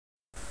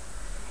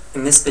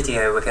In this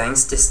video we're going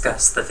to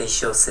discuss the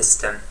visual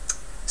system.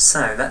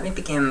 So let me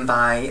begin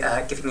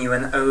by giving you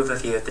an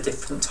overview of the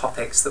different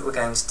topics that we're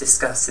going to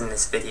discuss in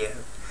this video.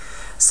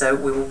 So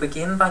we will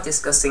begin by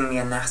discussing the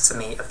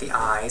anatomy of the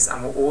eyes,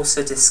 and we'll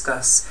also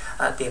discuss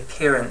the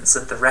appearance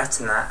of the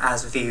retina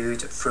as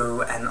viewed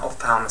through an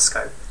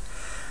ophthalmoscope.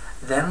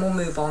 Then we'll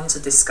move on to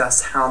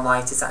discuss how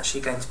light is actually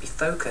going to be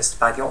focused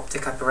by the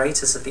optic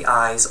apparatus of the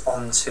eyes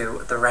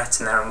onto the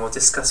retina, and we'll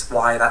discuss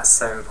why that's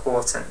so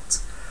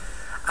important.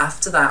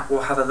 After that,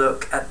 we'll have a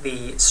look at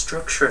the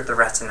structure of the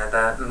retina,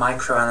 the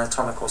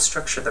microanatomical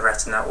structure of the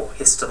retina, or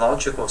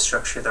histological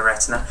structure of the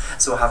retina.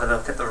 So we'll have a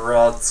look at the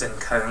rods and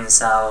cone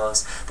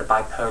cells, the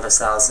bipolar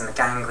cells and the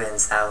ganglion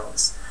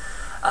cells.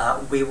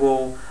 We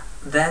will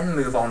then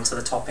move on to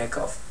the topic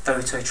of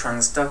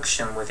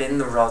phototransduction within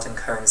the rod and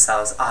cone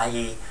cells,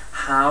 i.e.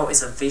 how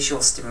is a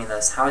visual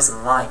stimulus, how is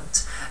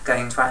light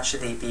going to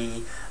actually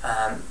be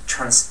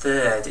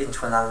transferred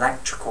into an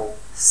electrical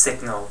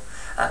signal,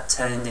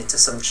 turned into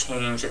some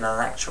change in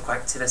electrical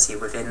activity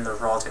within the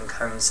rod and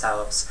cone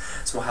cells.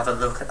 So we'll have a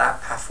look at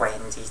that pathway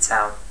in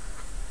detail.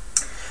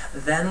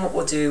 Then what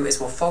we'll do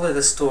is we'll follow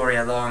the story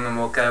along, and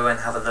we'll go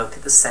and have a look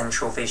at the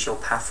central visual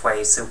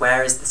pathway. So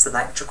where is this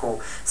electrical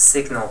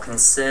signal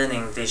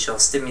concerning visual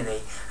stimuli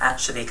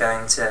actually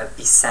going to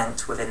be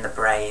sent within the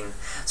brain?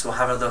 So we'll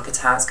have a look at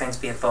how it's going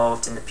to be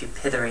involved in the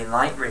pupillary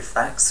light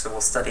reflex. So we'll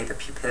study the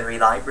pupillary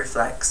light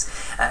reflex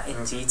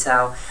in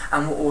detail,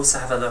 and we'll also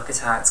have a look at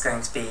how it's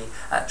going to be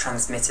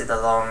transmitted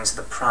along to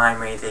the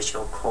primary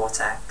visual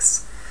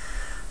cortex.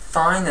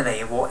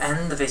 Finally, we'll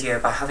end the video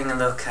by having a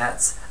look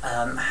at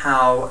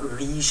how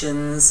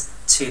lesions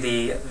to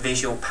the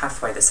visual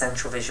pathway, the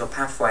central visual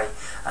pathway,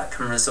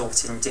 can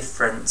result in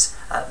different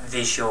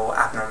visual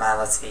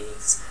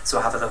abnormalities. So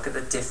we'll have a look at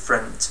the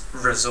different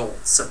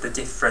results of the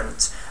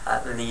different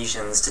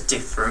lesions to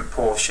different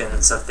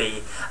portions of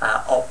the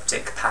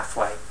optic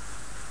pathway.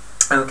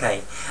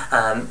 Okay,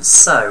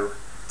 so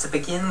to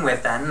begin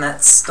with then,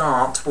 let's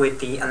start with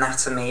the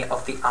anatomy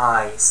of the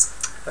eyes.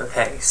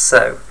 Okay,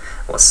 so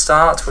we'll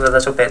start with a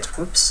little bit,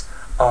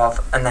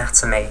 of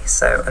anatomy.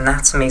 So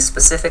anatomy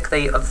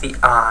specifically of the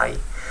eye.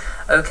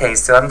 Okay,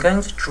 so I'm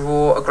going to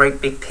draw a great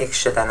big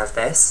picture then of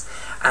this,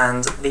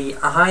 and the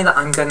eye that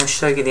I'm going to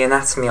show you the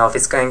anatomy of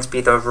is going to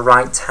be the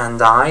right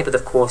hand eye, but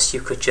of course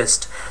you could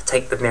just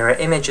take the mirror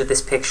image of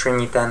this picture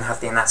and you then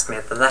have the anatomy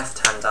of the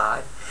left hand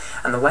eye.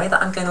 And the way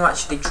that I'm going to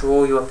actually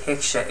draw you a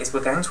picture is we're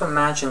going to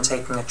imagine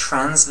taking a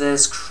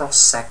transverse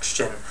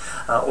cross-section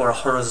or a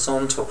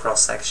horizontal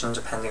cross-section,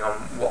 depending on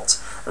what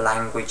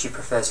language you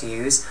prefer to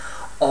use,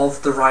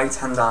 of the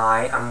right-hand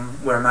eye, and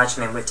we're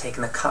imagining we've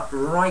taken a cut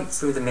right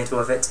through the middle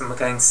of it, and we're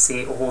going to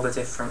see all the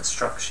different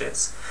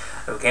structures.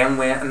 Again,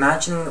 we're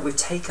imagining that we've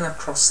taken a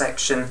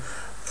cross-section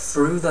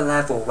through the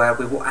level where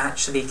we will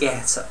actually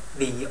get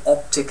the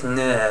optic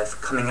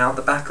nerve coming out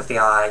the back of the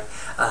eye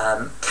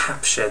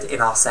captured in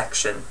our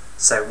section.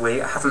 So we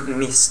haven't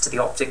missed the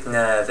optic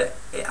nerve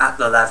at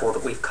the level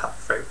that we've cut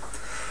through.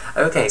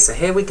 Okay, so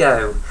here we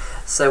go.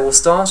 So we'll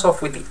start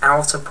off with the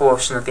outer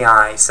portion of the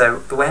eye. So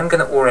the way I'm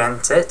going to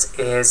orient it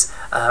is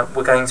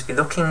we're going to be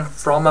looking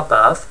from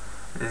above.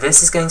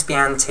 This is going to be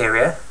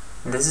anterior,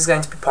 this is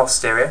going to be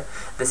posterior,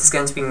 this is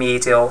going to be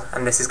medial,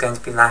 and this is going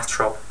to be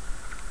lateral.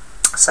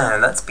 So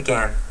let's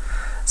begin.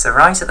 So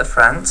right at the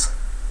front,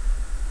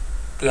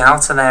 the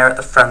outer layer at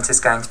the front is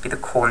going to be the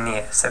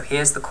cornea. So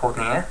here's the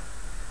cornea,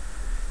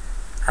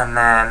 and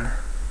then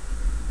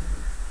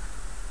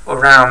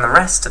around the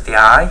rest of the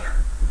eye,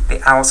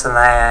 the outer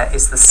layer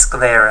is the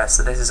sclera.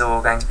 So this is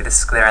all going to be the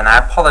sclera, and I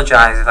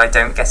apologise if I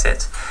don't get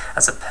it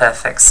as a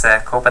perfect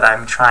circle, but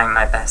I'm trying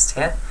my best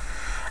here.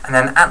 And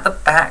then at the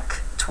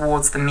back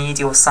towards the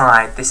medial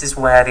side, this is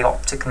where the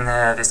optic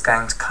nerve is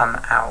going to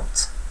come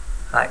out,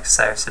 like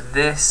so. So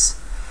this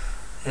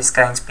is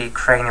going to be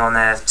cranial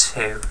nerve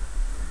 2.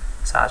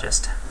 So I'll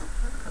just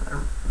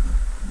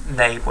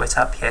label it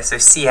up here. So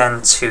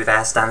CN2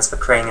 there stands for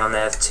cranial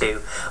nerve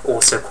 2,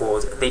 also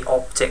called the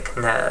optic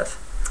nerve.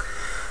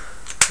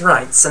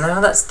 Right, so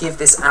now let's give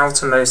this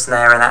outermost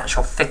layer an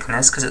actual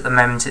thickness, because at the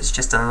moment it's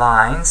just a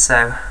line,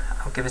 so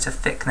I'll give it a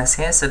thickness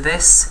here. So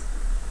this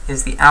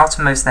is the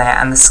outermost layer,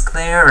 and the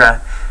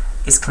sclera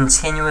is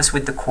continuous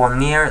with the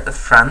cornea at the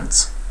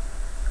front,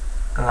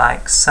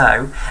 like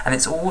so, and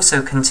it's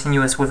also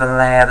continuous with a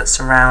layer that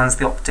surrounds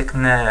the optic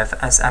nerve,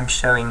 as I'm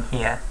showing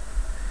here,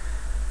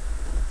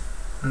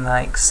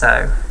 like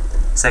so.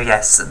 So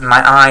yes,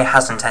 my eye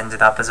hasn't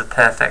ended up as a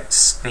perfect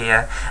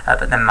sphere,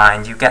 but never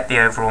mind, you get the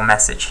overall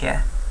message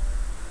here.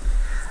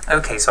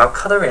 Okay, so I'll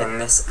colour in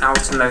this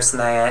outermost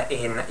layer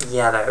in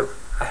yellow.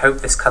 I hope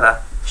this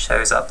colour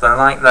shows up. The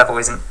light level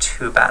isn't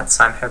too bad,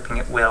 so I'm hoping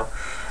it will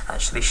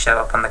actually show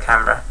up on the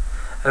camera.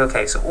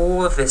 Okay, so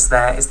all of this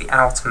there is the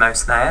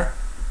outermost layer,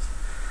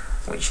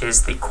 which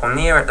is the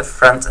cornea at the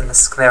front and the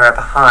sclera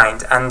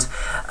behind. And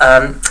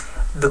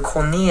the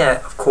cornea,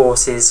 of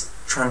course, is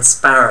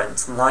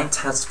transparent. Light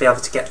has to be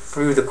able to get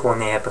through the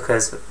cornea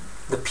because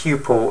the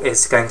pupil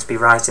is going to be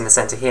right in the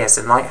centre here,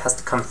 so light has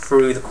to come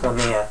through the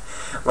cornea,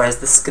 whereas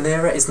the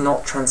sclera is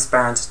not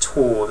transparent at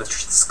all. The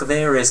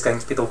sclera is going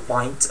to be the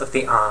white of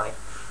the eye.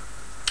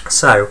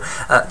 So,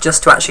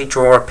 just to actually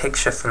draw a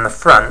picture from the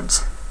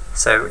front,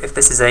 so if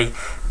this is a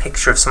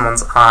picture of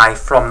someone's eye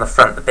from the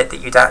front, the bit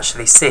that you'd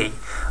actually see,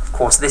 of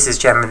course this is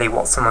generally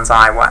what someone's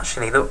eye will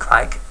actually look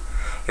like.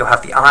 You'll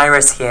have the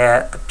iris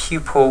here, the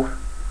pupil,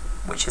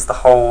 which is the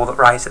hole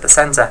right at the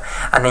centre,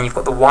 and then you've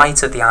got the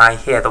white of the eye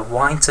here. The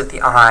white of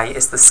the eye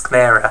is the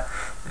sclera.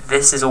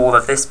 This is all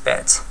of this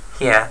bit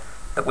here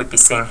that we'd be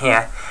seeing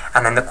here,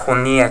 and then the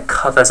cornea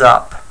covers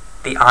up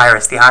the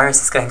iris. The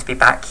iris is going to be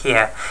back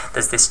here.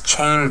 There's this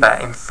chamber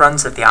in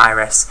front of the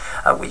iris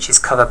which is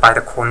covered by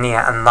the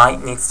cornea, and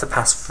light needs to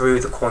pass through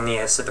the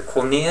cornea. So the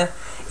cornea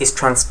is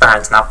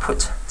transparent, and I'll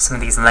put some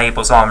of these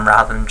labels on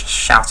rather than just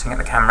shouting at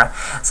the camera.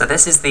 So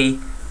this is the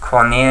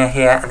cornea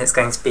here, and it's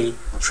going to be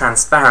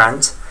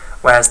transparent,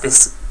 whereas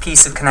this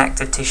piece of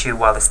connective tissue,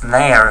 well, this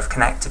layer of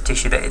connective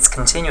tissue that it's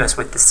continuous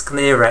with, the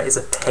sclera, is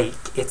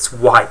opaque, it's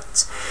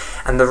white.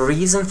 And the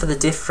reason for the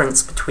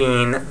difference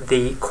between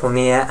the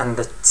cornea and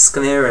the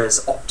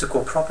sclera's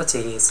optical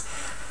properties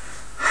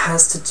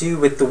has to do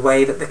with the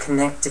way that the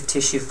connective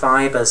tissue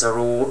fibers are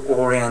all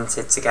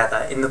oriented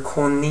together. In the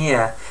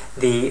cornea,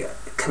 the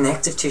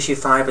connective tissue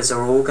fibers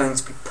are all going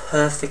to be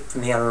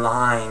perfectly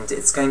aligned.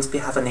 It's going to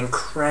have an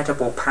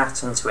incredible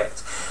pattern to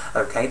it.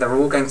 Okay, they're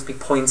all going to be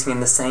pointing in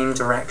the same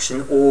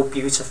direction, all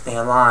beautifully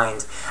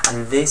aligned,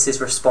 and this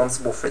is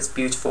responsible for its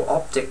beautiful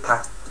optic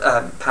properties,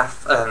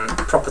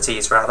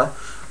 rather,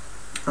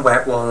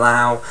 where it will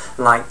allow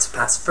light to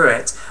pass through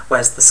it,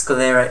 whereas the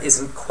sclera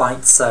isn't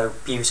quite so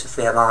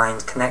beautifully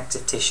aligned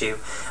connective tissue,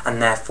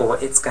 and therefore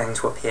it's going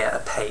to appear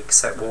opaque,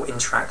 so it will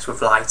interact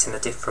with light in a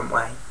different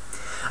way.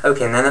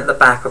 Okay, and then at the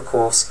back, of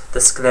course, the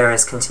sclera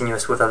is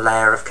continuous with a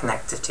layer of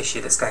connective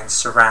tissue that's going to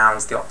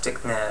surround the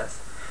optic nerve.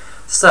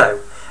 So,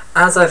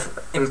 as I've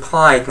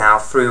implied now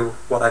through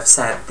what I've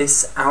said,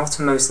 this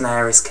outermost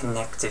layer is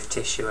connective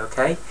tissue,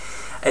 okay?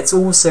 It's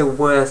also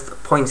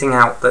worth pointing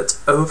out that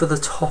over the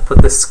top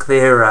of the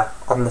sclera,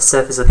 on the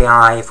surface of the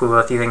eye, if we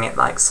were viewing it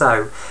like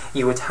so,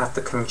 you would have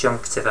the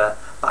conjunctiva,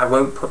 but I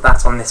won't put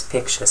that on this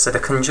picture. So the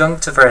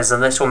conjunctiva is a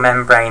little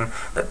membrane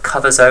that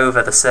covers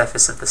over the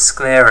surface of the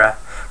sclera,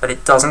 but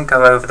it doesn't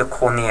go over the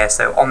cornea.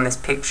 So on this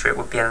picture it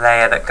would be a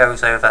layer that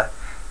goes over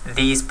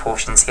these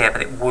portions here,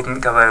 but it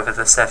wouldn't go over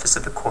the surface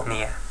of the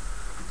cornea.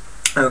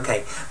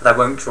 Okay, but I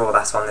won't draw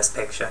that on this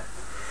picture.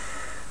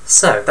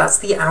 So that's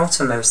the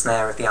outermost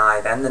layer of the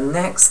eye then. The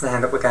next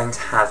layer that we're going to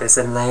have is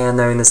a layer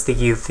known as the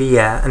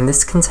uvea, and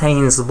this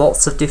contains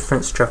lots of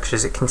different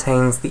structures. It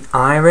contains the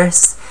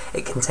iris,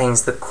 it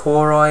contains the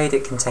choroid,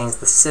 it contains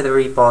the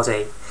ciliary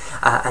body,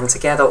 and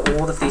together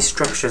all of these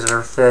structures are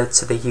referred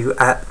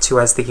to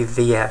as the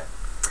uvea.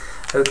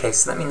 Okay,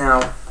 so let me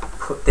now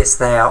put this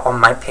layer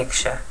on my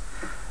picture.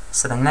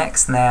 So the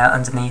next layer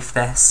underneath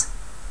this,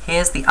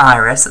 here's the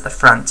iris at the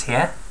front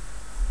here,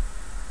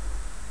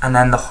 and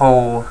then the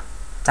whole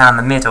down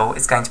the middle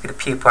is going to be the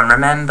pupil. And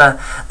remember,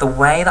 the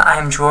way that I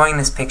am drawing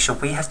this picture,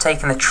 we have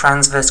taken the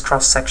transverse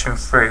cross-section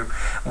through.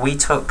 We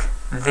took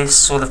this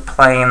sort of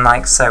plane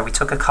like so. We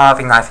took a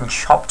carving knife and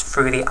chopped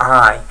through the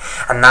eye,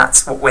 and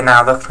that's what we're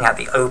now looking at,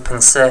 the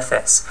open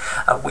surface,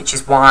 which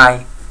is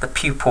why the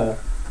pupil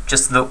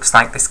just looks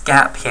like this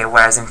gap here,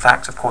 whereas in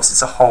fact, of course,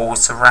 it's a hole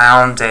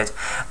surrounded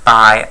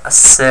by a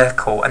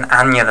circle, an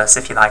annulus,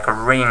 if you like, a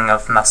ring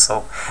of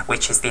muscle,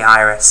 which is the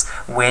iris.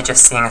 We're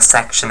just seeing a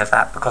section of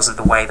that because of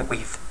the way that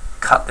we've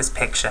cut this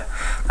picture.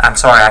 I'm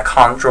sorry, I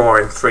can't draw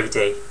in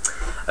 3D.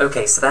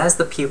 Okay, so there's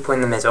the pupil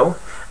in the middle,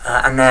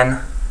 and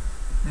then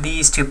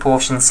these two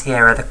portions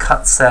here are the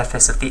cut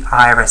surface of the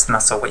iris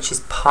muscle, which is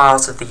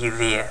part of the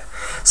uvea.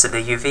 So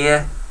the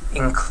uvea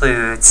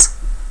includes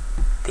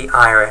the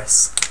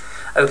iris.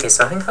 Okay,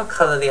 so I think I'll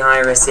colour the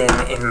iris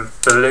in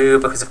blue,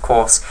 because of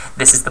course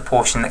this is the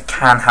portion that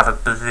can have a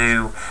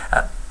blue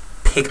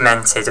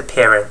pigmented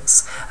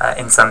appearance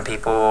in some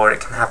people, or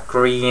it can have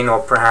green or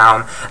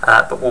brown,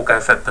 but we'll go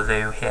for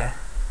blue here.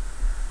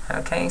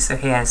 Okay, so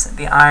here's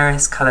the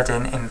iris coloured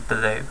in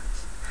blue.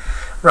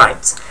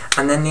 Right,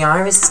 and then the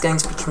iris is going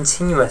to be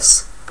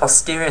continuous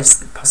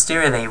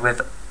posteriorly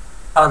with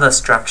other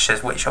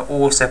structures which are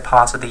also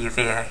part of the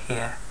uvea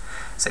here.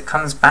 So it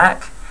comes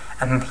back,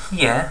 and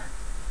here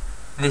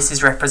this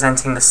is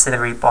representing the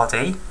ciliary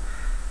body,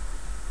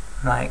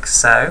 like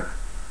so.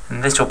 A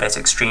little bit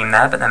extreme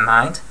there, but never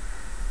mind.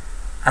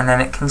 And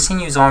then it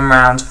continues on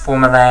round to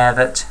form a layer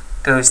that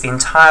goes the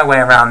entire way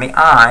around the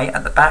eye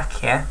at the back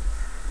here,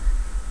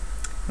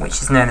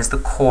 which is known as the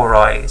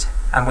choroid,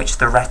 and which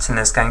the retina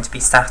is going to be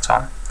sat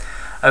on.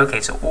 Okay,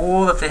 so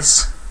all of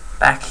this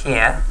back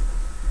here,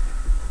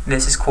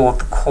 this is called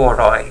the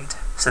choroid.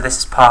 So this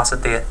is part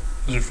of the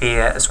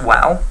uvea as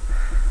well,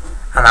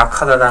 and I'll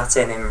colour that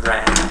in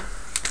red.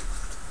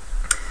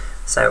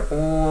 So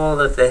all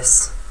of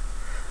this,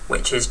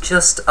 which is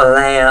just a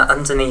layer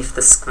underneath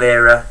the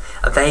sclera,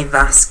 a very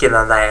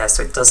vascular layer,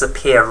 so it does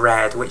appear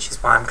red, which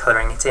is why I'm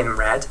colouring it in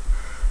red.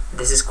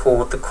 This is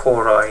called the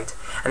choroid,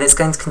 and it's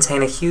going to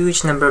contain a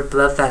huge number of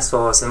blood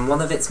vessels, and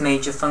one of its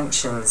major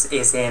functions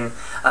is in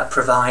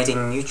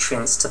providing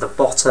nutrients to the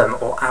bottom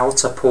or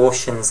outer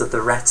portions of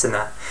the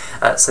retina.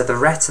 So the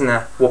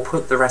retina, we'll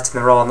put the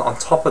retina on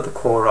top of the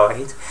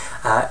choroid.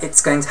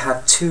 It's going to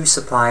have two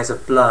supplies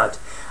of blood.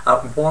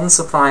 One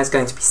supply is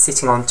going to be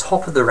sitting on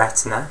top of the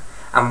retina,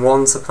 and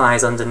one supply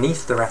is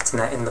underneath the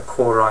retina in the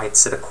choroid.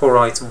 So the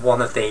choroid's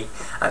one of the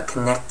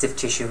connective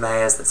tissue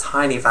layers that's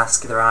highly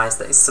vascularized,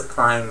 that is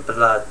supplying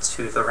blood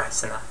to the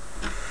retina.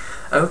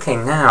 Okay,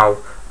 now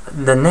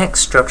the next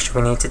structure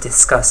we need to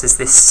discuss is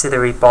this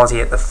ciliary body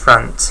at the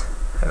front.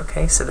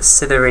 Okay, so the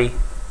ciliary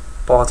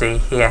body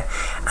here,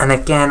 and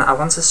again I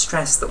want to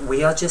stress that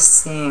we are just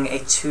seeing a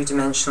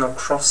two-dimensional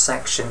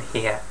cross-section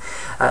here.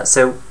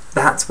 So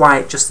that's why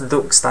it just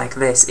looks like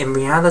this. In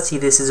reality,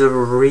 this is a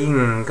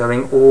ring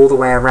going all the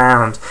way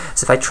around.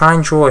 So if I try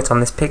and draw it on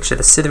this picture,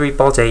 the ciliary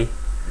body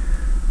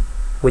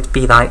would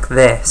be like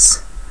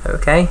this,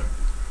 okay?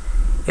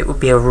 It would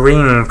be a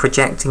ring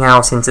projecting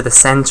out into the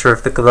centre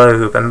of the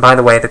globe. And by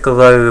the way, the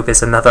globe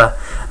is another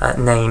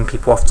name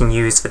people often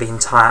use for the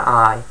entire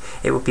eye.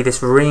 It would be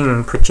this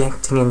ring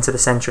projecting into the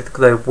centre of the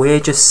globe.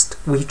 We've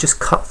just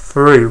cut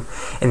through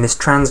in this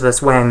transverse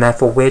way, and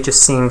therefore we're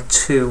just seeing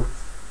two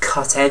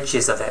cut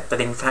edges of it,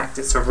 but in fact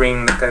it's a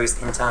ring that goes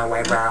the entire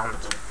way round.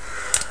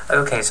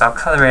 Okay, so I'll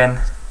colour in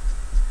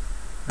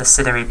the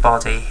ciliary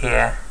body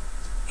here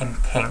in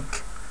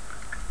pink.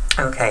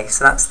 Okay,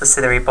 so that's the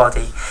ciliary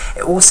body.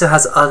 It also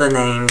has other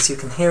names. You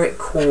can hear it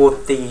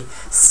called the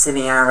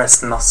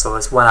ciliaris muscle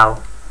as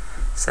well.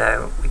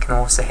 So we can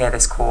also hear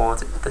this called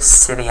the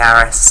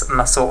ciliaris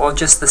muscle, or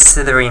just the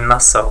ciliary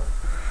muscle.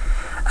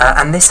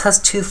 And this has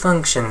two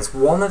functions.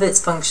 One of its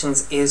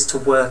functions is to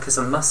work as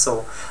a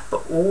muscle,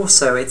 but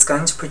also it's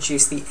going to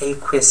produce the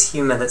aqueous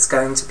humour that's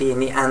going to be in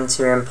the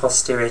anterior and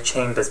posterior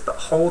chambers. But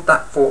hold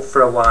that thought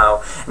for a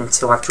while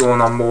until I've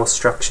drawn on more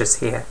structures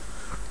here.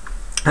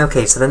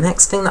 Okay, so the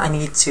next thing that I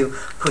need to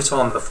put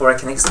on before I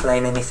can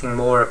explain anything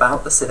more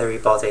about the ciliary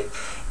body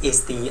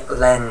is the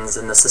lens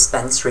and the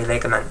suspensory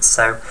ligaments.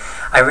 So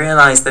I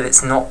realise that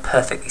it's not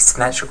perfectly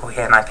symmetrical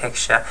here in my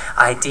picture.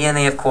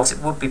 Ideally, of course, it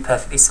would be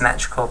perfectly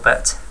symmetrical,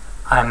 but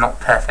I'm not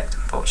perfect,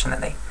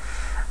 unfortunately.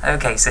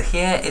 Okay, so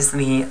here is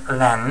the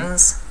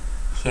lens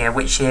here,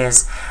 which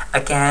is,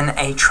 again,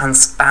 a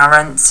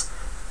transparent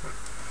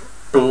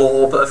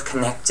blob of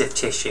connective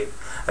tissue.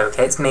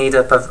 Okay, it's made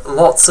up of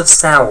lots of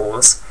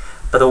cells,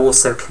 but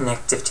also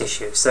connective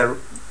tissue. So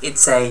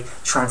it's a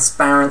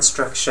transparent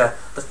structure,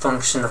 the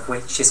function of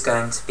which is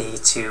going to be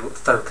to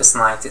focus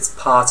light. It's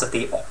part of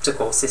the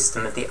optical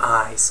system of the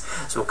eyes.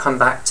 So we'll come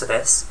back to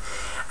this.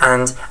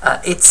 And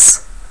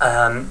it's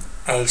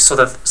a sort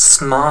of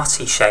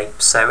smarty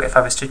shape. So if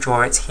I was to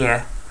draw it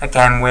here,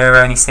 again, we're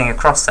only seeing a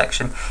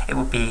cross-section, it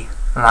would be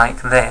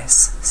like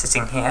this,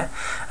 sitting here.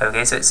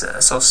 Okay, so it's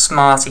a sort of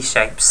smarty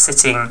shape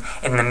sitting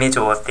in the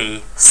middle of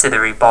the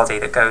ciliary body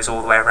that goes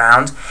all the way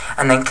around,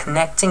 and then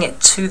connecting it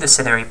to the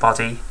ciliary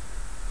body,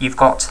 you've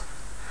got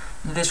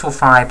little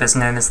fibres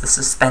known as the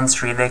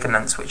suspensory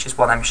ligaments, which is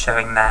what I'm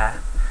showing there.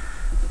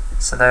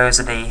 So those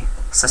are the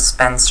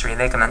suspensory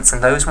ligaments,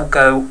 and those will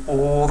go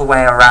all the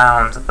way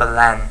around the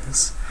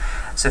lens.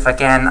 So if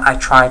again I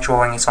try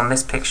drawing it on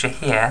this picture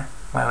here,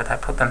 where would I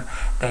put them?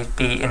 They'd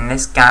be in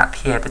this gap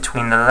here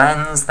between the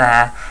lens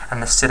there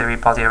and the ciliary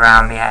body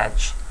around the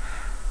edge.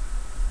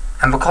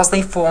 And because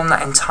they form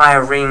that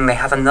entire ring, they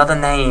have another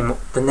name.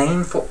 The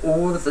name for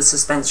all of the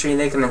suspensory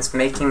ligaments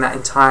making that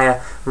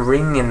entire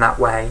ring in that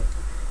way,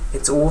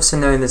 it's also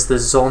known as the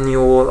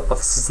zonule of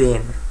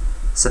Zinn.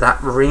 So that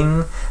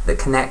ring that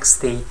connects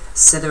the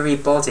ciliary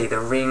body, the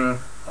ring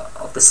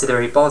of the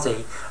ciliary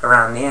body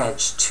around the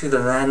edge, to the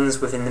lens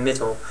within the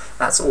middle,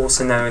 that's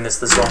also known as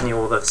the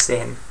zonule of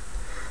Zinn.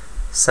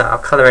 So I'll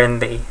colour in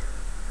the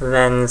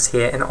lens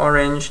here in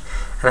orange,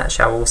 and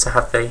actually I'll also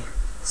have the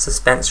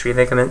suspensory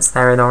ligaments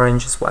there in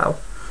orange as well.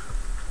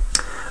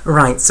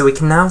 Right, so we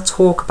can now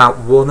talk about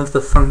one of the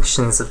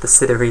functions of the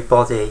ciliary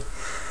body.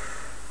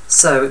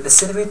 So the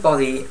ciliary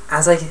body,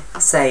 as I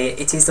say,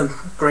 it is a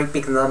great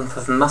big lump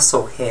of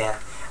muscle here,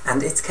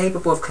 and it's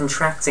capable of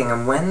contracting,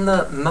 and when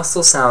the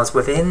muscle cells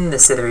within the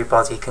ciliary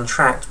body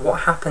contract,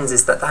 what happens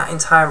is that that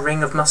entire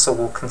ring of muscle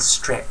will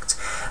constrict.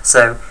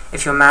 So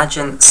if you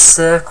imagine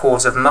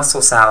circles of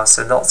muscle cells,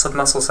 so lots of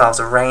muscle cells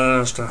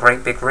arranged in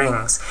great big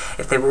rings,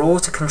 if they were all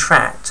to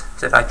contract,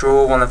 so if I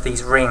draw one of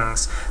these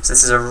rings, so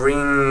this is a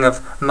ring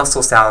of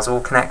muscle cells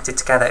all connected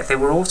together, if they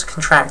were all to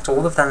contract,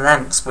 all of their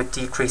lengths would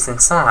decrease in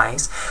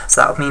size,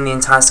 so that would mean the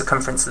entire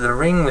circumference of the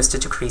ring was to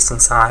decrease in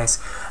size,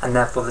 and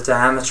therefore the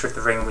diameter of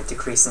the ring would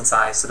decrease in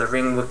size, so the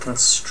ring would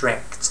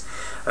constrict.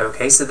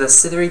 Okay, so the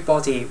ciliary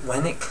body,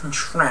 when it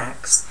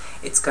contracts,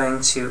 it's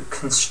going to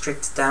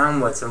constrict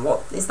downwards, and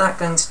what is that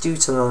going to do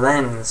to the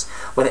lens?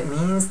 Well, it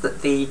means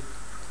that the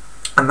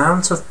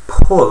amount of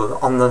pull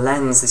on the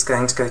lens is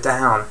going to go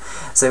down.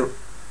 So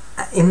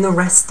in the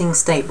resting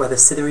state where the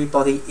ciliary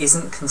body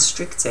isn't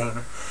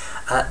constricting,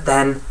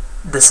 then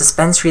the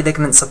suspensory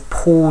ligaments are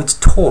pulled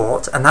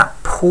taut, and that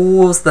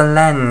pulls the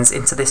lens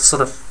into this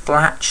sort of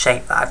flat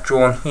shape that I've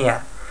drawn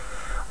here.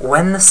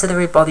 When the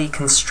ciliary body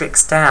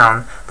constricts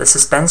down, the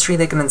suspensory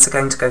ligaments are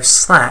going to go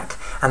slack,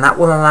 and that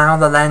will allow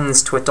the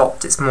lens to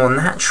adopt its more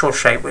natural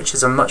shape, which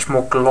is a much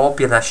more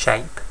globular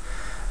shape.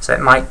 So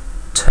it might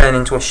turn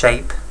into a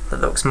shape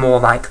that looks more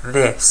like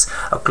this,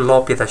 a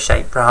globular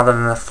shape rather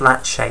than a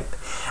flat shape.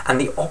 And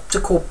the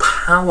optical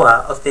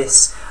power of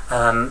this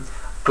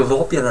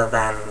globular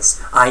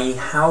lens, i.e.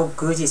 how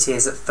good it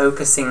is at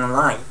focusing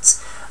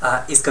light,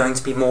 is going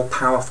to be more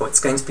powerful.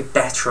 It's going to be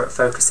better at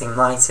focusing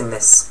light in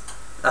this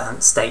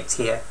state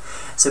here.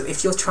 So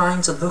if you're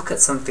trying to look at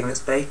something that's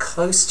very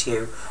close to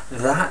you,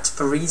 that,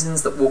 for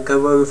reasons that we'll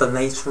go over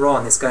later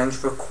on, is going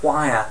to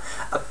require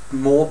a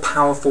more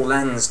powerful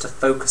lens to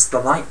focus the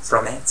light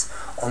from it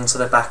onto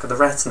the back of the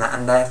retina,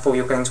 and therefore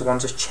you're going to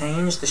want to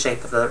change the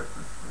shape of the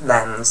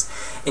lens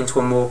into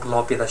a more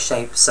globular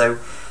shape. So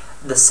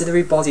the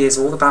ciliary body is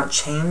all about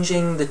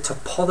changing the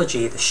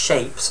topology, the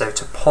shape. So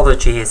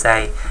topology is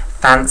a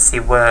fancy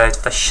word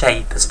for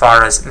shape as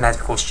far as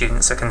medical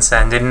students are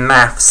concerned. In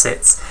maths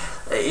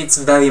it's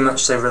very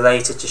much so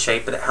related to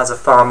shape, but it has a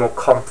far more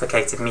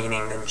complicated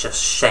meaning than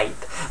just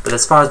shape. But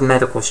as far as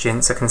medical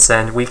students are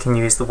concerned, we can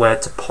use the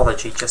word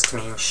topology just to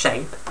mean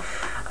shape.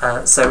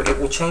 So it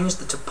will change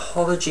the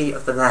topology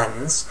of the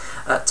lens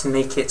to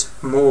make it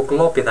more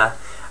globular,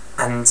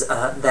 and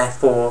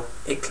therefore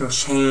it can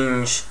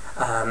change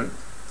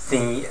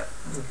the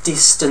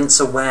distance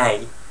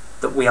away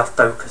that we are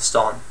focused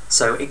on.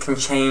 So it can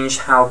change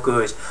how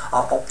good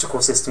our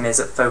optical system is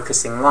at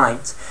focusing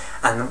light,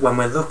 and when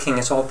we're looking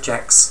at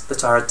objects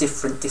that are a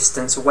different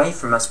distance away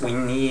from us, we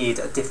need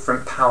a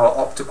different power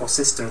optical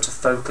system to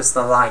focus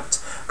the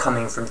light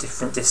coming from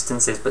different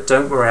distances. But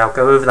don't worry, I'll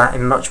go over that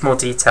in much more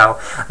detail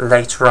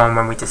later on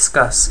when we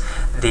discuss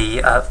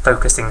the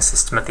focusing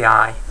system of the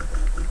eye.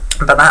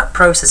 But that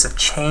process of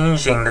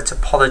changing the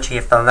topology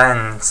of the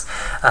lens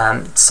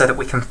so that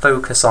we can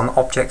focus on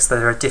objects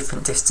that are a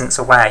different distance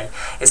away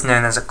is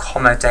known as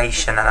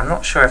accommodation. And I'm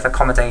not sure if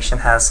accommodation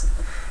has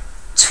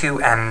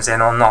two M's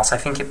in or not. I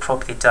think it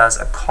probably does.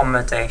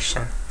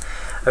 Accommodation.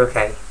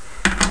 Okay.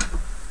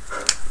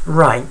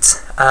 Right.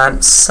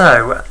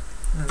 So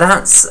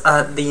that's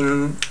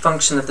the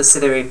function of the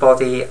ciliary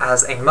body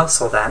as a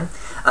muscle then.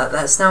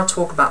 Let's now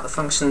talk about the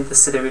function of the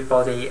ciliary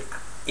body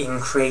in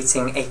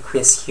creating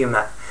aqueous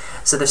humour.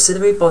 So the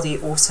ciliary body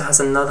also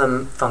has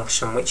another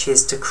function, which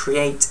is to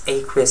create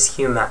aqueous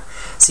humour.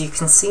 So you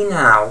can see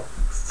now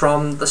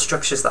from the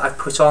structures that I've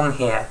put on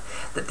here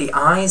that the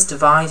eye is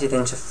divided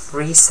into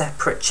three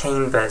separate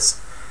chambers.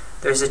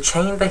 There is a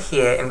chamber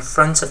here in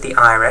front of the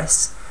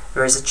iris,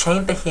 there is a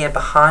chamber here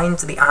behind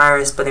the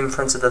iris but in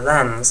front of the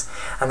lens,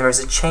 and there is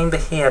a chamber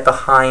here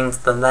behind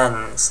the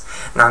lens.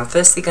 Now I'm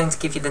firstly going to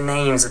give you the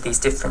names of these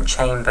different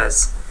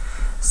chambers.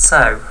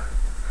 So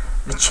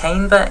the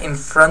chamber in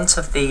front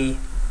of the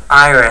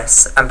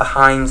iris and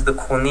behind the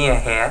cornea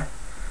here,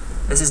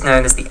 this is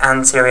known as the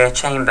anterior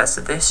chamber.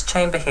 So this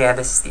chamber here,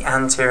 this is the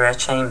anterior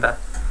chamber.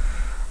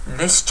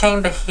 This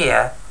chamber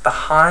here,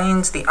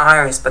 behind the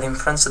iris but in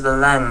front of the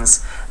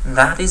lens,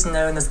 that is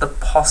known as the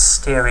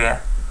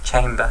posterior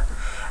chamber.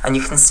 And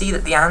you can see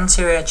that the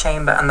anterior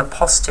chamber and the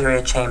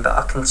posterior chamber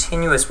are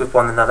continuous with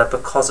one another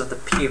because of the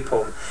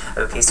pupil.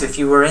 Okay, so if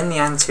you were in the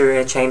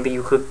anterior chamber,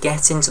 you could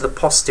get into the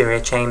posterior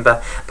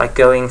chamber by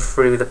going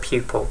through the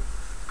pupil.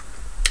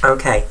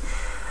 Okay,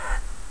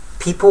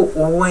 people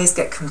always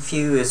get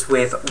confused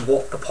with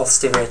what the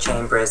posterior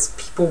chamber is.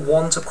 People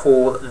want to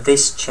call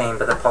this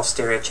chamber the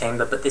posterior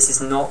chamber, but this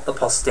is not the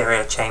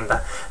posterior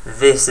chamber.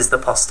 This is the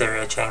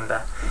posterior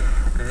chamber.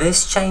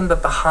 This chamber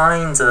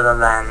behind the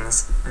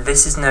lens,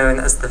 this is known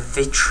as the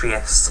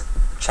vitreous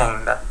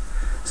chamber.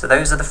 So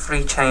those are the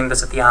three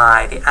chambers of the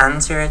eye: the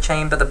anterior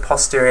chamber, the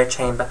posterior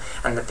chamber,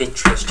 and the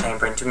vitreous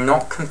chamber. And do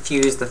not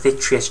confuse the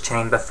vitreous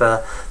chamber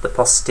for the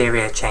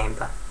posterior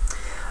chamber.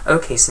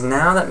 Okay, so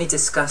now let me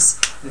discuss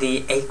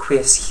the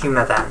aqueous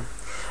humour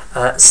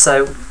then.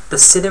 So the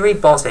ciliary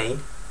body,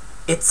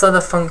 its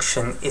other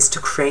function is to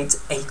create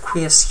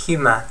aqueous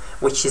humour,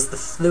 which is the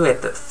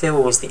fluid that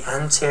fills the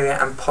anterior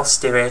and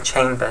posterior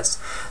chambers.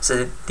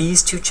 So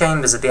these two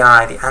chambers of the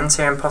eye, the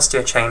anterior and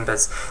posterior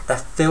chambers, they're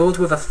filled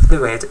with a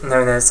fluid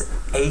known as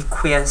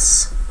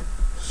aqueous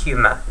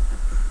humour.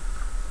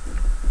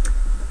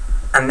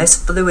 And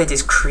this fluid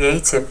is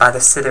created by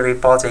the ciliary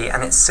body,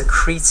 and it's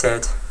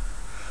secreted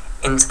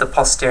into the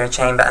posterior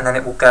chamber, and then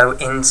it will go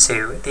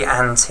into the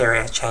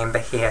anterior chamber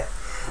here.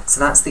 So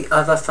that's the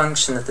other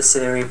function of the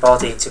ciliary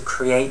body, to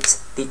create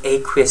the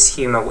aqueous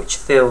humour which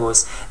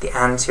fills the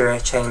anterior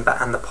chamber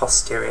and the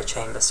posterior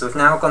chamber. So we've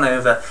now gone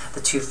over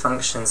the two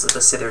functions of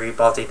the ciliary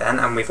body then,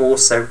 and we've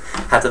also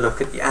had a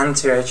look at the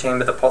anterior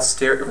chamber, the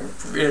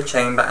posterior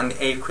chamber, and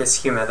the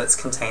aqueous humour that's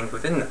contained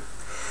within them.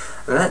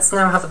 Let's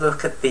now have a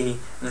look at the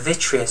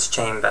vitreous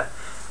chamber.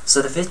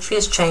 So the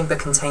vitreous chamber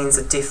contains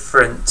a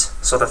different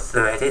sort of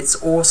fluid. It's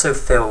also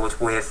filled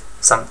with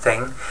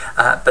something,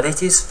 but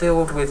it is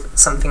filled with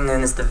something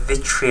known as the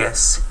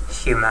vitreous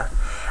humour.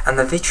 And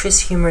the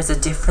vitreous humour is a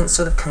different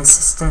sort of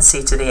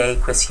consistency to the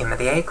aqueous humour.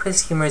 The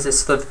aqueous humour is a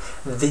sort of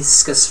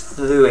viscous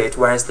fluid,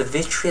 whereas the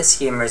vitreous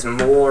humour is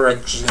more a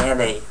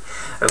jelly.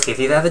 Okay, if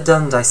you've ever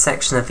done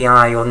dissection of the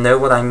eye, you'll know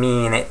what I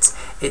mean.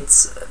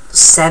 It's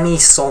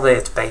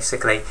semi-solid,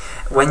 basically.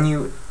 When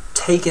you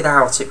take it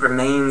out, it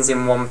remains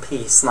in one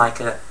piece like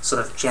a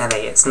sort of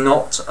jelly. It's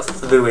not a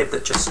fluid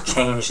that just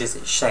changes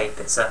its shape.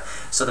 It's a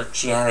sort of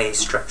jelly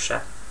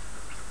structure.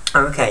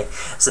 Okay,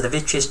 so the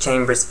vitreous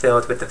chamber is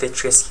filled with the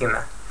vitreous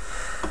humour.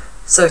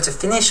 So to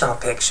finish our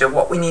picture,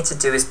 what we need to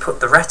do is put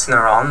the retina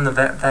on, the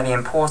very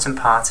important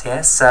part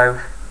here.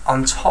 So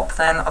on top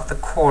then of the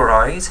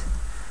choroid,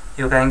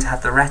 you're going to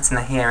have the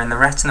retina here, and the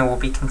retina will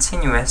be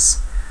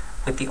continuous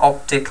with the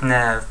optic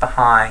nerve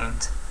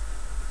behind,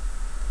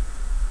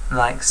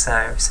 like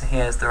so. So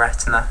here's the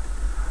retina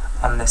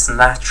on this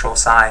lateral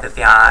side of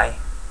the eye,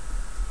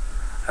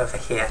 over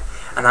here.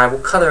 And I will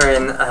colour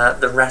in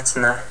the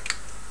retina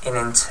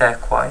in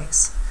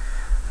turquoise.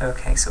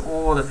 Okay, so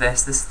all of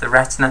this is the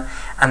retina,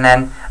 and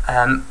then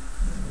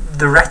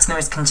the retina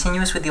is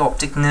continuous with the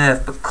optic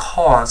nerve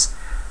because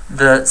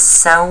the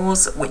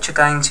cells which are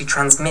going to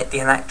transmit the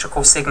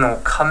electrical signal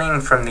coming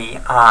from the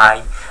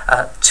eye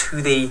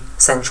to the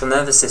central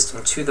nervous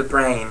system, to the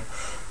brain,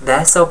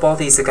 their cell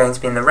bodies are going to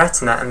be in the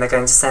retina, and they're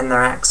going to send their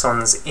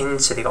axons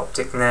into the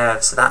optic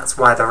nerve. So that's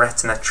why the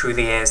retina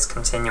truly is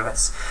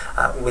continuous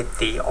with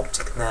the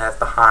optic nerve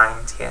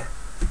behind here.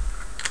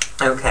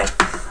 Okay,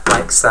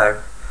 like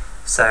so.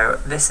 So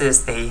this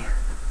is the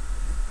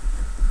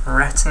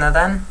retina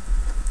then,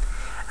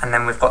 and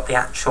then we've got the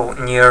actual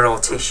neural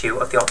tissue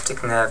of the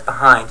optic nerve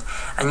behind.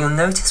 And you'll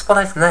notice what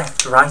I've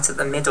left right at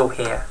the middle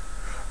here.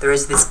 There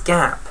is this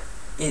gap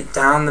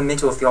down the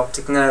middle of the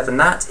optic nerve, and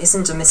that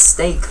isn't a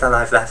mistake that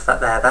I've left that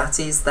there. That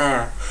is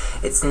there.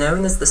 It's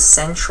known as the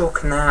central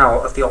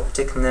canal of the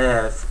optic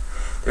nerve.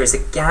 There is a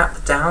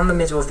gap down the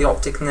middle of the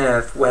optic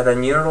nerve where the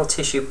neural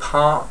tissue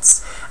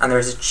parts, and there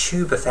is a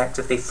tube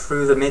effectively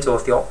through the middle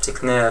of the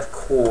optic nerve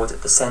called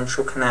the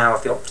central canal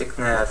of the optic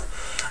nerve.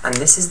 And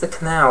this is the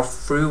canal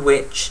through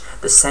which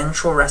the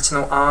central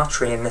retinal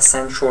artery and the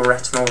central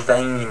retinal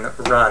vein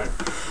run.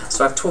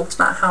 So I've talked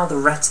about how the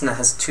retina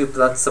has two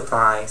blood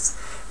supplies.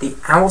 The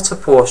outer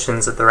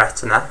portions of the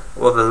retina,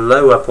 or the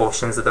lower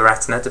portions of the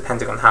retina,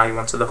 depending on how you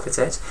want to look at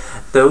it,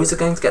 those are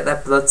going to get their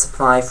blood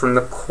supply from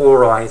the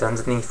choroid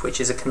underneath,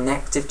 which is a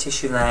connective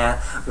tissue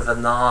layer with a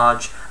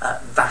large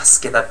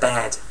vascular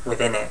bed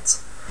within it.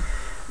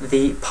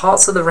 The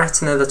parts of the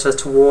retina that are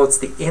towards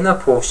the inner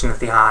portion of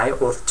the eye,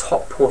 or the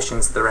top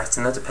portions of the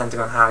retina,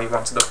 depending on how you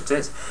want to look at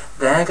it,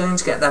 they're going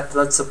to get their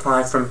blood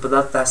supply from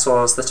blood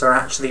vessels that are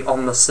actually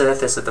on the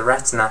surface of the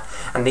retina,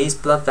 and these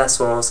blood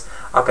vessels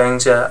are going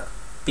to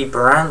be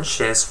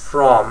branches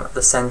from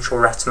the central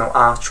retinal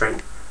artery.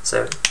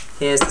 So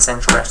here's the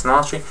central retinal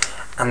artery,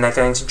 and they're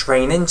going to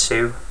drain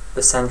into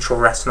the central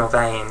retinal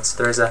vein.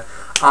 So there is an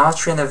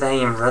artery and a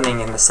vein running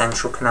in the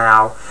central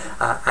canal,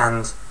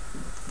 and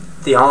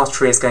the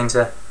artery is going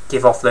to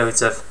give off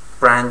loads of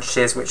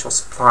branches which will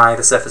supply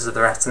the surface of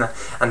the retina,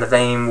 and the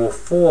vein will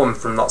form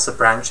from lots of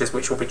branches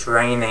which will be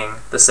draining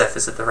the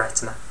surface of the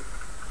retina.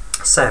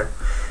 So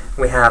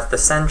we have the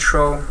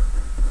central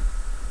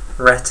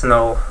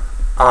retinal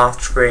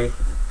artery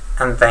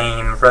and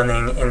vein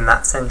running in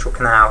that central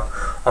canal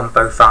on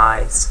both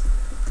eyes.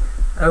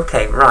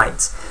 Okay,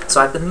 right, so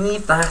I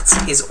believe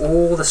that is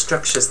all the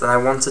structures that I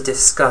want to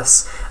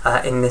discuss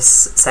in this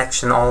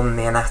section on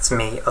the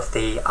anatomy of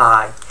the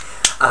eye.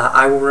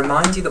 I will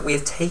remind you that we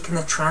have taken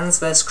a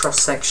transverse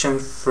cross-section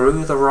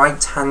through the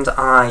right-hand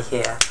eye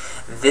here.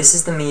 This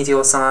is the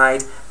medial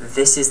side,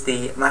 this is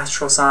the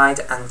lateral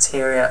side,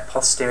 anterior,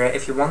 posterior.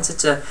 If you wanted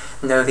to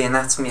know the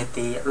anatomy of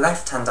the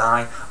left-hand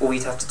eye, all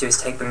you'd have to do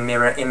is take the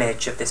mirror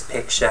image of this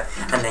picture,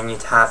 and then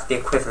you'd have the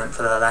equivalent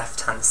for the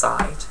left-hand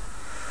side.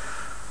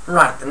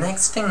 Right, the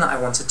next thing that I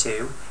want to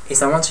do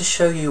is I want to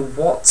show you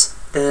what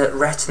the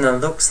retina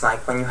looks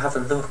like when you have a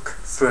look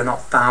through an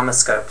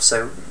ophthalmoscope.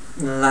 So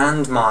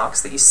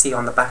landmarks that you see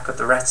on the back of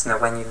the retina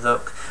when you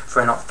look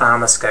for an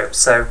ophthalmoscope.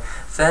 So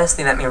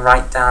firstly, let me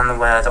write down the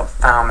word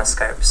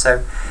ophthalmoscope.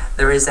 So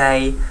there is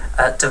a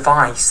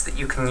device that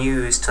you can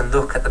use to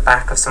look at the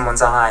back of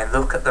someone's eye,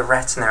 look at the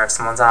retina of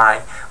someone's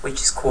eye,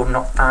 which is called an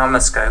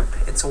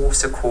ophthalmoscope. It's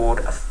also called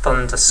a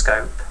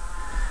fundoscope.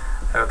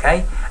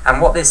 Okay,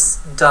 and what this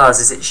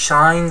does is it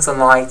shines a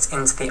light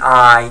into the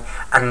eye,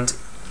 and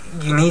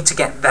you need to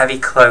get very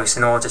close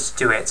in order to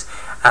do it,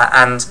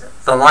 and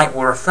the light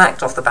will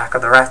reflect off the back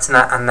of the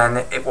retina, and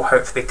then it will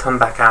hopefully come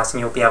back out and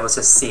you'll be able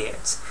to see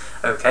it.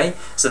 Okay,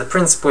 so the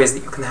principle is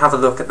that you can have a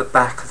look at the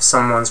back of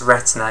someone's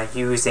retina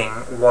using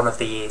one of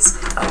these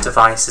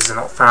devices, an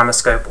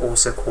ophthalmoscope,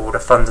 also called a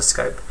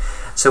fundoscope.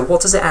 So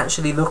what does it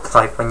actually look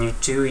like when you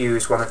do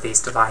use one of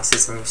these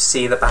devices and you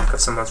see the back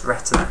of someone's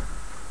retina?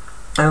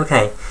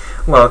 Okay,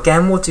 well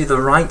again we'll do the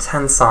right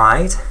hand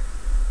side.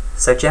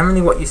 So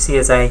generally what you see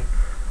is a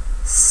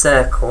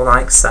circle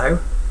like so,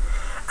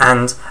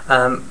 and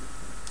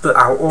but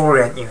I'll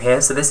orient you here.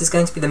 So this is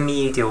going to be the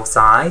medial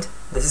side,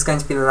 this is going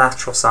to be the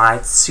lateral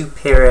side,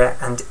 superior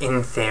and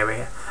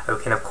inferior.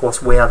 Okay, and of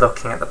course we are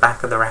looking at the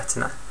back of the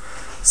retina.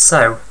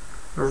 So,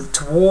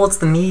 towards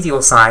the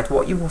medial side,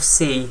 what you will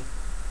see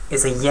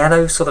is a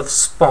yellow sort of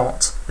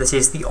spot that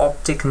is the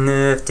optic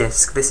nerve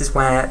disc. This is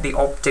where the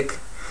optic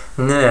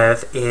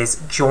nerve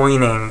is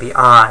joining the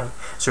eye.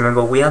 So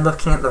remember, we are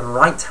looking at the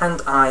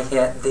right-hand eye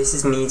here. This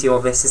is medial,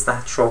 this is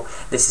lateral,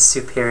 this is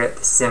superior,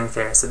 this is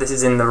inferior. So this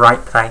is in the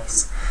right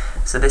place.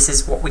 So this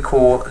is what we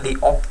call the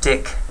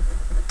optic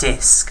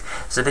disc.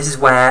 So this is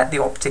where the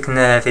optic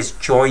nerve is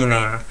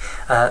joining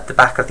the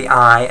back of the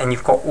eye, and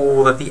you've got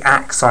all of the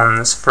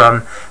axons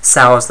from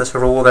cells that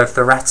are all over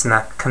the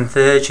retina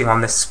converging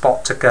on this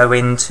spot to go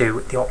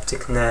into the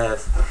optic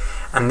nerve.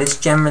 And this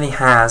generally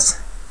has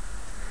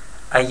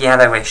a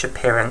yellowish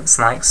appearance,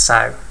 like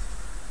so.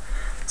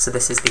 So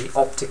this is the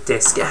optic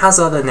disc. It has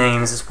other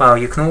names as well.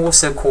 You can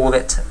also call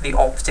it the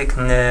optic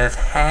nerve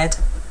head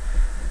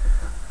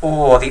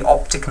or the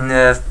optic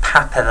nerve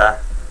papilla.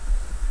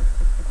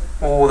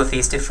 All of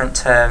these different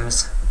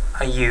terms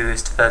are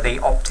used for the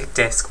optic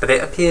disc, but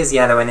it appears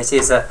yellow, and it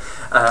is a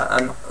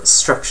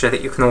structure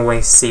that you can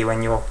always see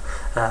when you're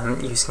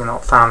using an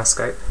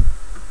ophthalmoscope.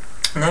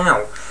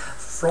 Now,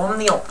 from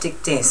the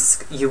optic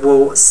disc, you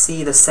will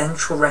see the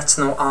central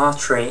retinal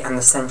artery and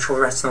the central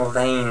retinal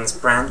veins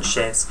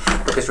branches,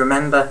 because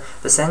remember,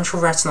 the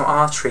central retinal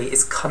artery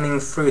is coming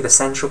through the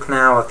central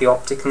canal of the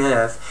optic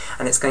nerve,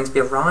 and it's going to be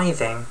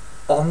arriving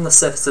on the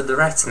surface of the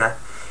retina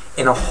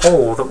in a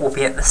hole that will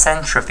be at the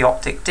centre of the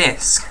optic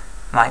disc,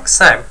 like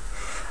so.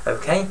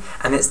 Okay,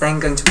 and it's then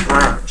going to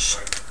branch.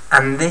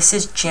 And this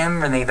is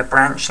generally the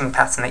branching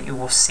pattern that you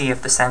will see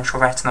of the central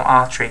retinal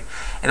artery.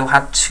 It will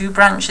have two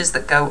branches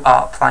that go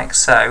up, like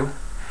so,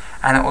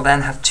 and it will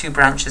then have two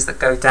branches that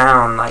go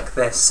down, like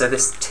this. So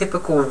this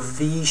typical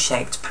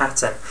V-shaped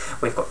pattern.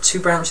 We've got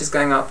two branches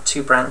going up,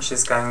 two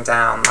branches going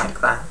down,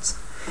 like that.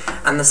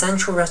 And the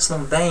central retinal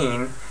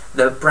vein,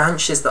 the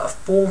branches that are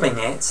forming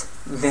it,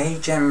 they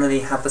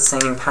generally have the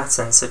same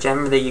pattern. So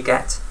generally you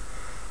get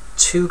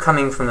two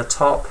coming from the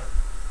top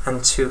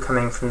and two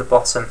coming from the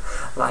bottom,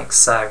 like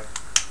so.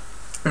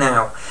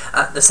 Now,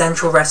 the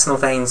central retinal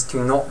veins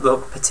do not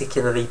look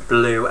particularly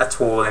blue at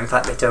all. In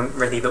fact, they don't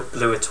really look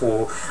blue at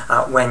all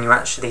when you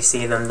actually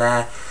see them.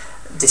 They're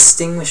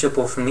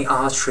distinguishable from the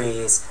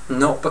arteries,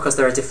 not because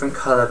they're a different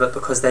colour, but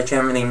because they're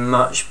generally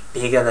much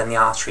bigger than the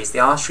arteries. The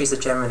arteries are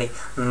generally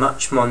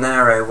much more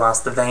narrow,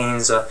 whilst the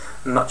veins are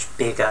much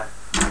bigger.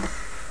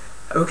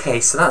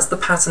 Okay, so that's the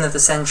pattern of the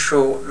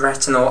central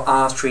retinal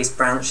arteries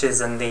branches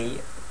and the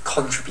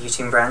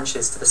contributing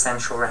branches to the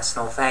central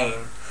retinal vein.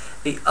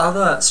 The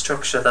other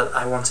structure that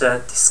I want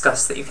to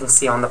discuss that you can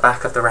see on the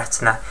back of the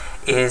retina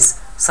is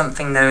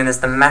something known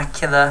as the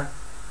macula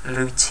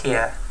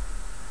lutea.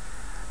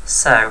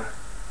 So,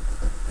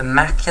 the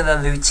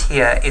macula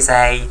lutea is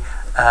a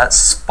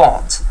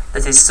spot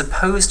that is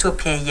supposed to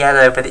appear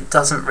yellow, but it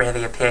doesn't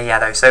really appear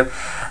yellow. So,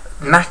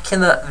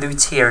 macula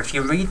lutea, if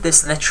you read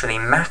this literally,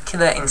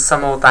 macula in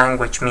some old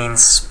language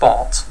means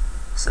spot.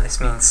 So this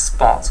means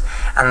spot.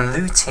 And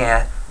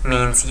lutea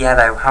means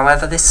yellow.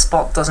 However, this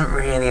spot doesn't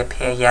really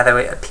appear yellow.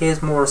 It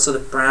appears more a sort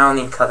of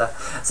browny colour.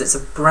 So it's a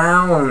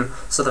brown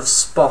sort of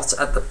spot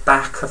at the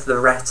back of the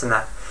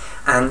retina.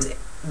 And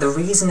the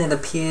reason it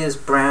appears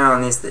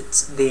brown is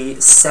that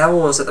the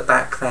cells at the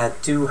back there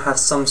do have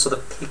some sort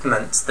of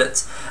pigment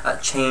that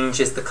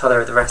changes the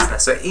colour of the retina.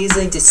 So it is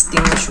a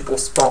distinguishable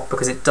spot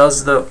because it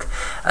does look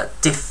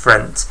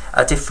different,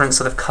 a different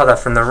sort of colour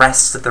from the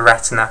rest of the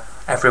retina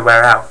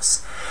everywhere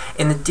else.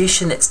 In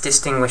addition, it's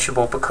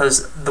distinguishable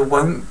because there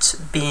won't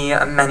be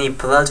many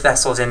blood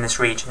vessels in this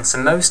region,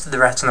 so most of the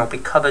retina will be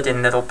covered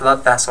in little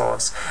blood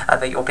vessels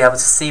that you'll be able to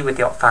see with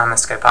the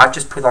ophthalmoscope. I've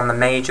just put on the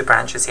major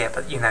branches here,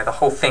 but you know, the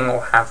whole thing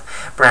will have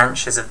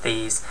branches of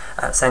these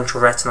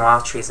central retinal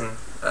arteries and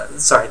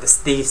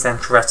the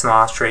central retinal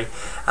artery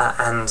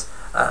and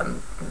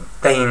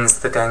veins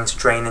that are going to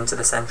drain into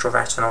the central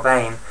retinal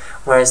vein,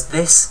 whereas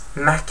this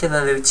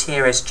macula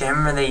lutea is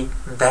generally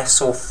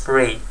vessel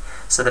free.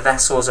 So the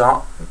vessels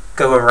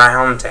go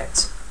around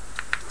it.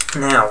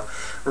 Now,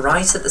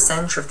 right at the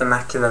centre of the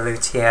macula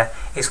lutea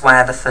is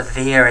where the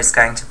fovea is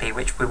going to be,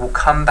 which we will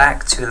come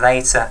back to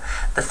later.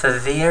 The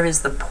fovea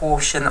is the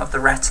portion of the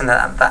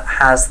retina that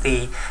has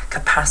the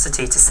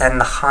capacity to send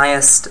the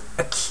highest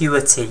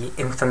acuity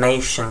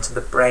information to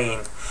the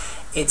brain.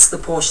 It's the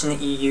portion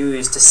that you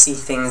use to see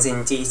things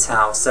in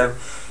detail. So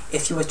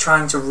if you were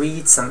trying to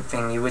read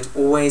something, you would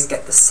always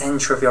get the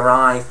centre of your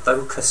eye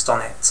focused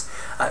on it.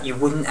 You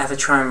wouldn't ever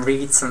try and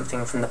read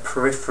something from the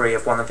periphery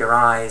of one of your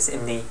eyes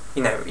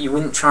you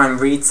wouldn't try and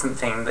read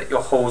something that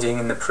you're holding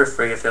in the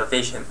periphery of your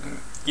vision.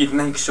 You'd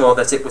make sure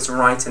that it was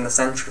right in the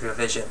centre of your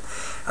vision.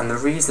 And the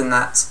reason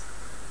that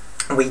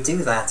we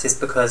do that is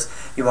because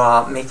you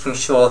are making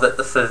sure that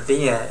the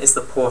fovea is the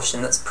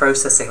portion that's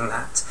processing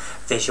that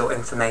visual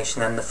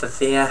information, and the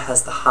fovea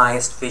has the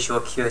highest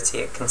visual acuity.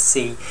 It can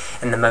see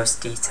in the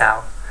most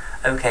detail.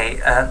 Okay,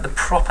 the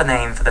proper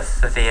name for the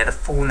fovea, the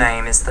full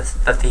name is the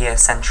fovea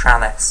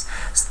centralis.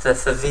 So the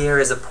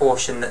fovea is a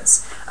portion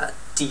that's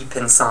deep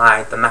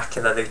inside the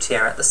macula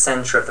lutea, at the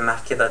centre of the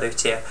macula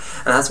lutea.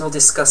 And as we'll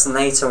discuss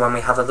later when we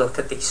have a look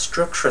at the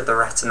structure of the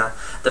retina,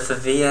 the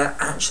fovea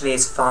actually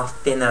is far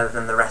thinner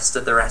than the rest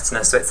of the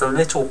retina, so it's a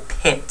little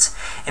pit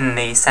in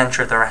the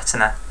centre of the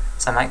retina.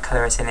 So I might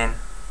colour it in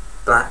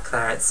black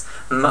there. It's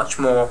much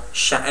more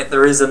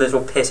there is a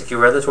little pit. If you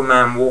were a little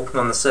man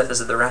walking on the surface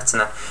of the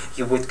retina,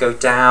 you would go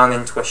down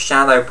into a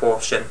shallow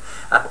portion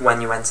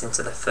when you went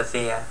into the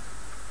fovea.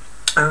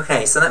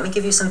 Okay, so let me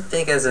give you some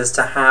figures as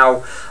to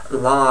how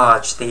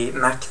large the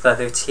macula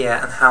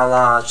lutea and how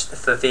large the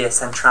fovea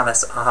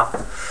centralis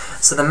are.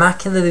 So the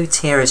macula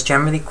lutea is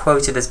generally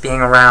quoted as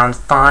being around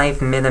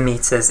 5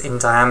 millimeters in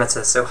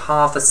diameter, so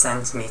half a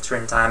centimeter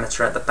in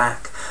diameter at the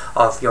back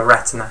of your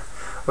retina,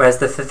 whereas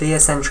the fovea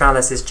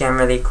centralis is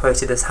generally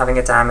quoted as having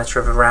a diameter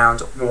of around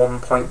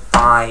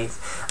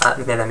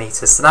 1.5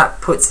 millimeters. So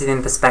that puts it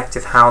in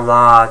perspective how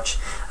large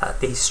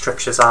these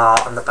structures are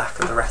on the back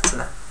of the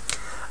retina.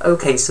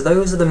 Okay, so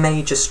those are the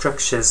major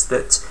structures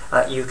that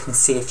you can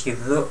see if you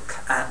look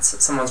at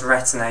someone's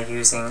retina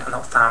using an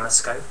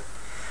ophthalmoscope.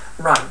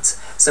 Right,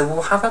 so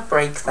we'll have a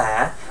break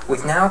there.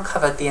 We've now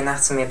covered the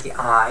anatomy of the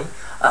eye.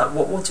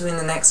 What we'll do in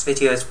the next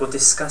video is we'll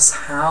discuss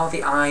how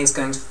the eye is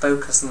going to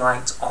focus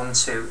light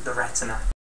onto the retina.